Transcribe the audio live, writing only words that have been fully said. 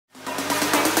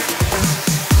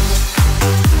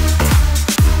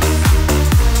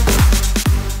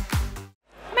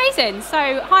Amazing.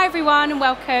 So, hi everyone and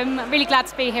welcome. I'm really glad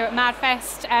to be here at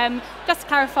MadFest. Just to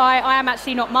clarify, I am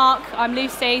actually not Mark, I'm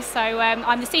Lucy, so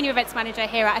I'm the Senior Events Manager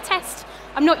here at Attest.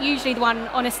 I'm not usually the one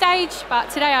on a stage, but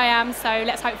today I am, so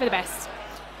let's hope for the best.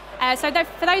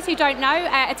 For those who don't know,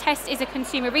 Attest is a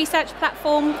consumer research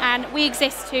platform, and we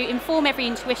exist to inform every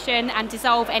intuition and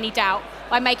dissolve any doubt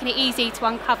by making it easy to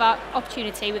uncover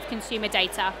opportunity with consumer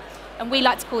data. And we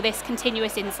like to call this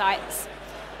continuous insights.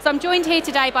 So I'm joined here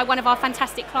today by one of our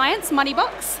fantastic clients,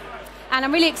 Moneybox, and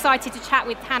I'm really excited to chat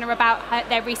with Hannah about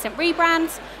their recent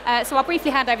rebrand. So I'll briefly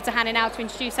hand over to Hannah now to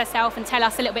introduce herself and tell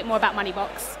us a little bit more about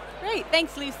Moneybox. Great,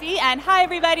 thanks Lucy, and hi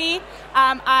everybody.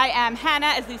 I am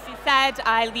Hannah, as Lucy said.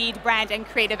 I lead brand and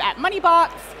creative at Moneybox.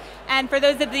 And for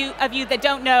those of you that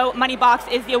don't know,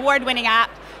 Moneybox is the award-winning app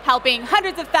helping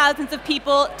hundreds of thousands of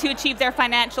people to achieve their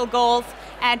financial goals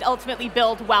and ultimately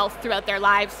build wealth throughout their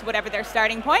lives, whatever their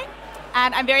starting point.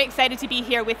 And I'm very excited to be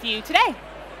here with you today.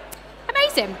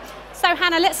 Amazing. So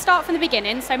Hannah, let's start from the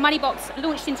beginning. So Moneybox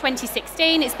launched in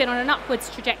 2016. It's been on an upwards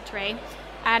trajectory.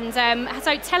 And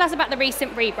so tell us about the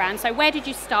recent rebrand. So where did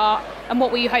you start and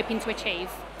what were you hoping to achieve?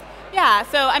 Yeah,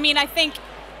 so I mean, I think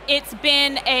it's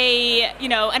been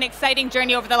an exciting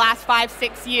journey over the last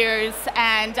 5-6 years,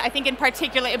 and I think in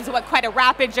particular it was quite a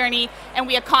rapid journey, and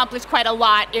we accomplished quite a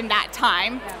lot in that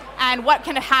time. Yeah. And what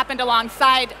kind of happened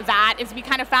alongside that is we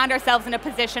kind of found ourselves in a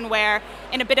position where,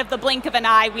 in a bit of the blink of an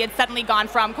eye, we had suddenly gone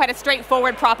from quite a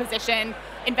straightforward proposition,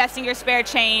 investing your spare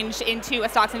change into a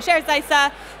stocks and shares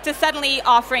ISA, to suddenly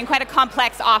offering quite a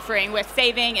complex offering with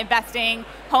saving, investing,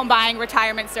 home buying,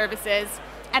 retirement services.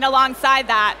 And alongside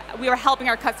that, we were helping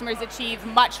our customers achieve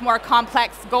much more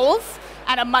complex goals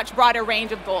and a much broader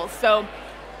range of goals. So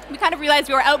we kind of realized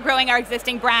we were outgrowing our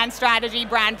existing brand strategy,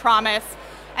 brand promise.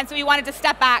 And so we wanted to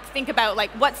step back, think about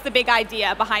what's the big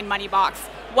idea behind Moneybox?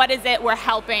 What is it we're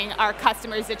helping our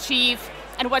customers achieve?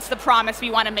 And what's the promise we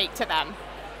want to make to them?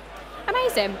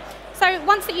 Amazing. So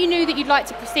once that you knew that you'd like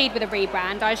to proceed with a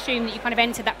rebrand, I assume that you kind of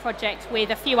entered that project with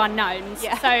a few unknowns.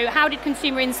 Yeah. So how did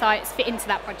consumer insights fit into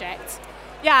that project?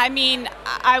 Yeah, I mean,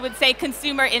 I would say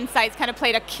consumer insights kind of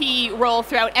played a key role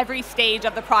throughout every stage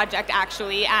of the project,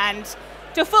 actually. And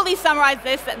to fully summarize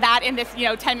that in this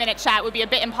 10-minute chat would be a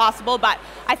bit impossible, but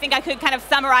I think I could kind of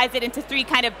summarize it into 3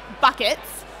 kind of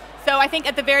buckets. So I think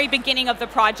at the very beginning of the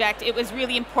project, it was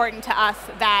really important to us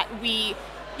that we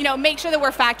make sure that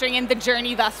we're factoring in the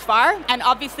journey thus far. And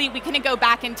obviously, we couldn't go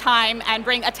back in time and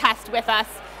bring Attest with us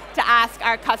to ask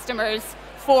our customers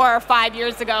 4 or 5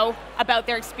 years ago about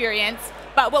their experience.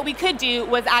 But what we could do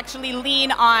was actually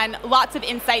lean on lots of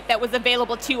insight that was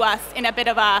available to us in a bit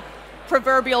of a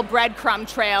proverbial breadcrumb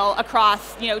trail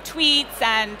across tweets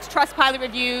and Trustpilot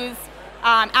reviews,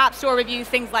 App Store reviews,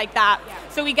 things like that. Yeah.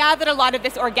 So we gathered a lot of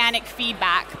this organic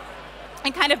feedback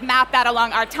and kind of mapped that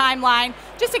along our timeline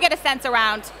just to get a sense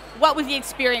around what was the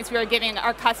experience we were giving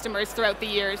our customers throughout the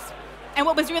years. And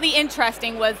what was really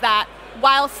interesting was that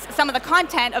whilst some of the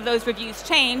content of those reviews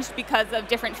changed because of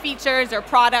different features or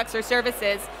products or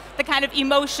services, the kind of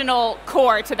emotional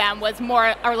core to them was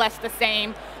more or less the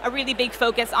same. A really big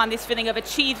focus on this feeling of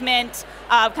achievement,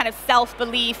 of kind of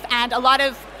self-belief, and a lot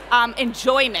of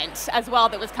enjoyment as well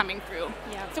that was coming through.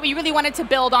 Yeah. So we really wanted to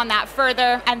build on that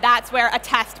further, and that's where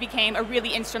Attest became a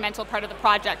really instrumental part of the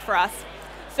project for us.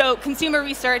 So consumer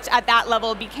research at that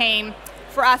level became,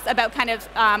 for us, about kind of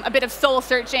a bit of soul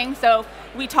searching. So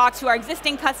we talked to our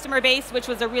existing customer base, which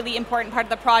was a really important part of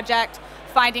the project,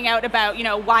 finding out about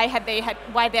why they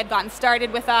had gotten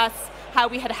started with us, how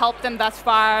we had helped them thus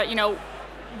far,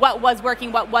 what was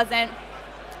working, what wasn't.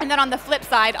 And then on the flip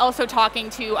side, also talking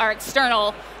to our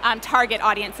external target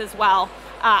audience as well,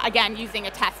 again, using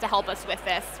Attest to help us with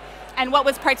this. And what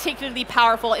was particularly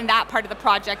powerful in that part of the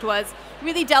project was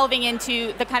really delving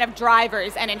into the kind of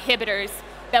drivers and inhibitors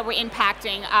that were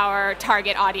impacting our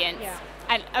target audience. Yeah.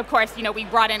 And of course, we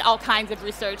brought in all kinds of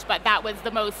research, but that was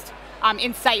the most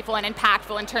insightful and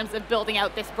impactful in terms of building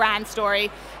out this brand story.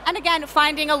 And again,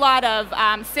 finding a lot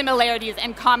of similarities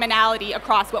and commonality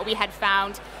across what we had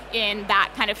found in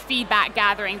that kind of feedback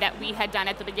gathering that we had done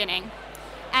at the beginning.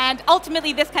 And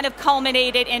ultimately, this kind of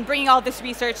culminated in bringing all this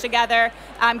research together,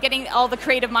 getting all the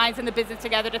creative minds in the business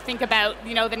together to think about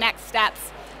the next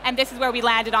steps. And this is where we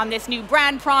landed on this new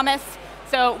brand promise.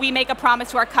 So we make a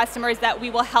promise to our customers that we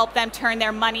will help them turn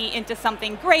their money into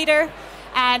something greater.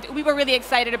 And we were really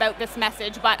excited about this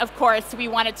message, but of course we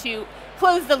wanted to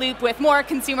close the loop with more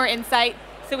consumer insight.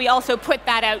 So we also put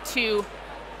that out to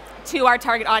our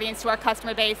target audience, to our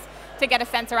customer base, to get a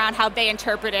sense around how they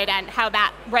interpret it and how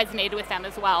that resonated with them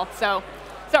as well. So,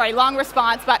 sorry, long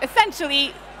response, but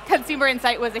essentially consumer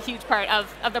insight was a huge part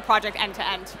of the project end to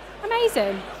end.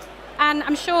 Amazing. And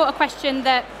I'm sure a question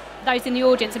that those in the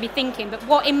audience will be thinking, but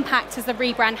what impact has the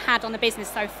rebrand had on the business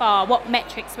so far? What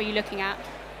metrics were you looking at?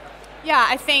 Yeah,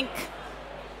 I think,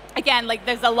 again, like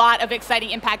there's a lot of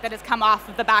exciting impact that has come off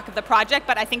of the back of the project,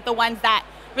 but I think the ones that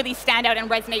really stand out and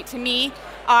resonate to me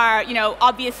are,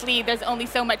 obviously there's only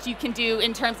so much you can do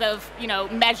in terms of,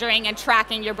 measuring and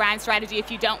tracking your brand strategy if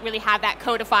you don't really have that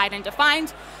codified and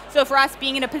defined. So for us,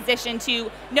 being in a position to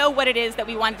know what it is that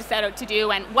we wanted to set out to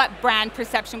do and what brand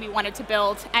perception we wanted to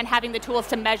build, and having the tools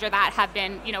to measure that have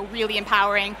been, really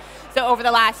empowering. So over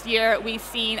the last year, we've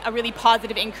seen a really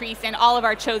positive increase in all of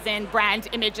our chosen brand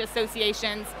image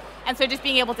associations. And so just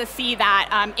being able to see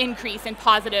that increase in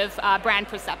positive brand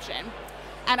perception.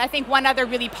 And I think one other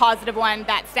really positive one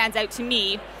that stands out to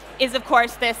me is, of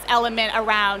course, this element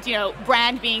around,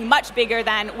 brand being much bigger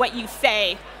than what you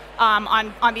say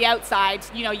on the outside.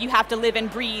 You have to live and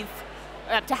breathe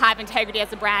to have integrity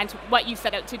as a brand, what you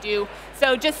set out to do.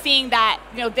 So just seeing that,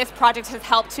 this project has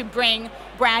helped to bring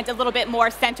brand a little bit more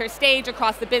center stage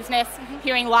across the business,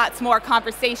 hearing lots more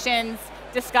conversations,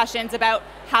 discussions about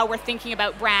how we're thinking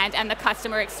about brand and the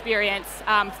customer experience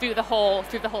through the whole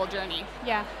journey.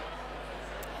 Yeah.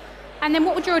 And then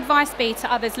what would your advice be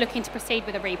to others looking to proceed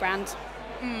with a rebrand?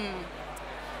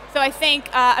 So I think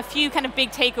a few kind of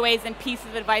big takeaways and pieces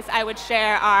of advice I would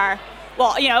share are,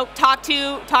 well, talk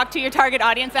to your target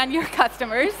audience and your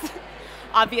customers,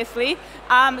 obviously.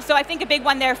 So I think a big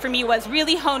one there for me was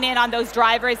really hone in on those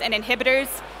drivers and inhibitors.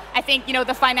 I think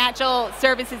the financial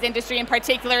services industry in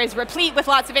particular is replete with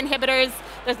lots of inhibitors.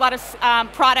 There's a lot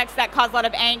of products that cause a lot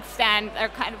of angst and are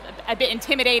kind of a bit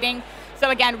intimidating. So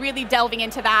again, really delving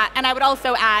into that. And I would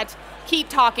also add, keep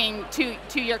talking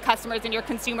to your customers and your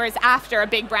consumers after a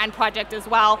big brand project as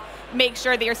well. Make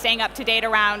sure that you're staying up to date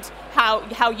around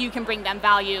how you can bring them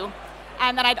value.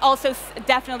 And then I'd also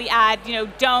definitely add,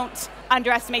 don't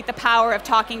underestimate the power of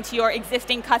talking to your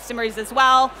existing customers as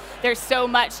well. There's so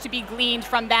much to be gleaned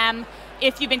from them.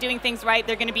 If you've been doing things right,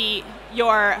 they're going to be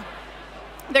your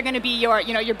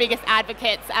biggest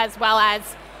advocates as well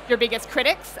as your biggest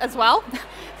critics as well.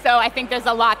 So I think there's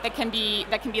a lot that can be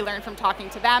learned from talking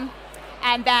to them.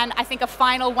 And then I think a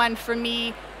final one for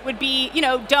me would be,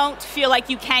 don't feel like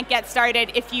you can't get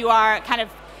started if you are kind of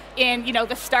in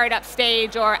the startup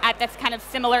stage or at this kind of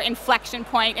similar inflection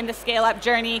point in the scale-up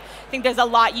journey. I think there's a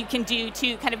lot you can do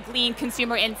to kind of glean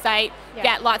consumer insight,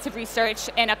 get lots of research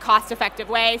in a cost-effective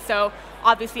way. So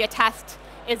obviously Attest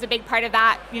is a big part of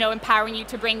that, empowering you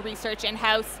to bring research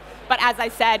in-house. But as I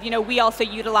said, we also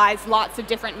utilize lots of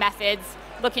different methods,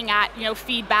 looking at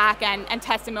feedback and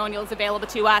testimonials available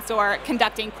to us, or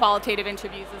conducting qualitative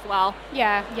interviews as well.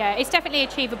 Yeah, it's definitely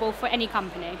achievable for any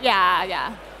company.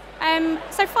 Yeah.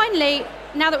 So finally,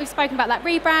 now that we've spoken about that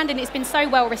rebrand and it's been so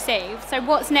well received, so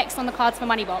what's next on the cards for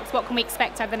Moneybox? What can we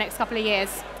expect over the next couple of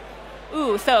years?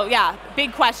 So yeah,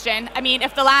 big question. I mean,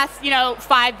 if the last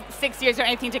 5-6 years are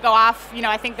anything to go off,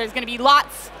 I think there's going to be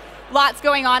lots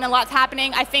going on and lots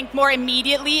happening. I think more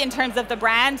immediately in terms of the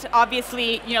brand,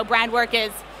 obviously, brand work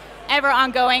is ever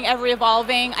ongoing, ever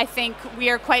evolving. I think we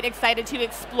are quite excited to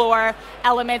explore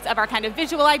elements of our kind of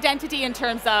visual identity in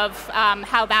terms of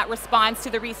how that responds to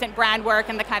the recent brand work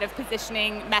and the kind of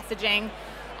positioning, messaging.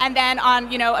 And then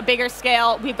on a bigger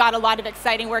scale, we've got a lot of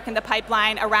exciting work in the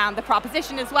pipeline around the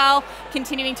proposition as well,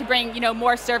 continuing to bring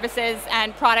more services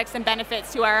and products and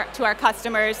benefits to our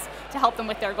customers to help them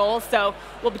with their goals. So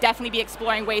we'll definitely be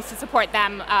exploring ways to support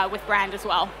them with brand as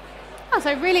well. Oh,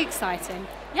 so really exciting.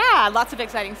 Yeah, lots of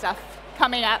exciting stuff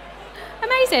coming up.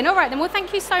 Amazing. All right then. Well,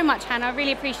 thank you so much, Hannah. I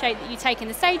really appreciate that you taking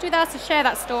the stage with us to share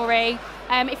that story.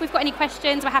 If we've got any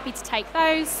questions, we're happy to take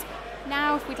those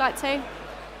now if we'd like to.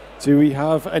 Do we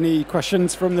have any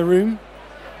questions from the room?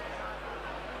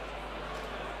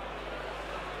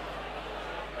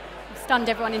 I've stunned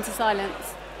everyone into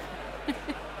silence.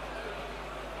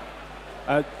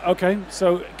 Okay,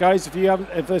 so guys,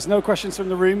 if there's no questions from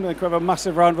the room, then can we have a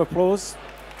massive round of applause?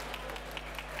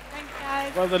 Thanks,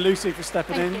 guys. Well done, Lucy, for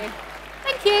stepping in.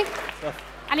 Thank you.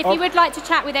 And if you would like to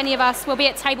chat with any of us, we'll be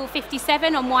at table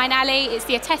 57 on Wine Alley. It's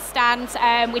the Attest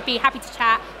stand. We'd be happy to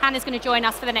chat. Hannah's going to join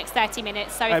us for the next 30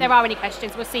 minutes. So if there are any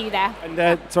questions, we'll see you there.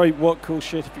 And sorry, what cool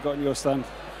shit have you got on your stand?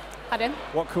 Pardon?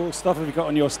 What cool stuff have you got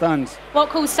on your stand? What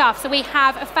cool stuff? So we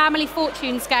have a family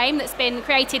fortunes game that's been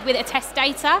created with Attest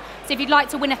data. So if you'd like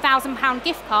to win a £1,000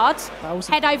 gift card,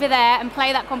 head over there and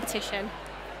play that competition.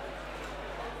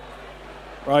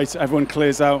 Right, everyone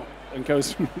clears out and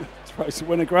goes tries to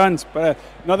win a grand. But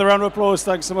another round of applause.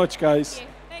 Thanks so much, guys. Thank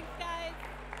you.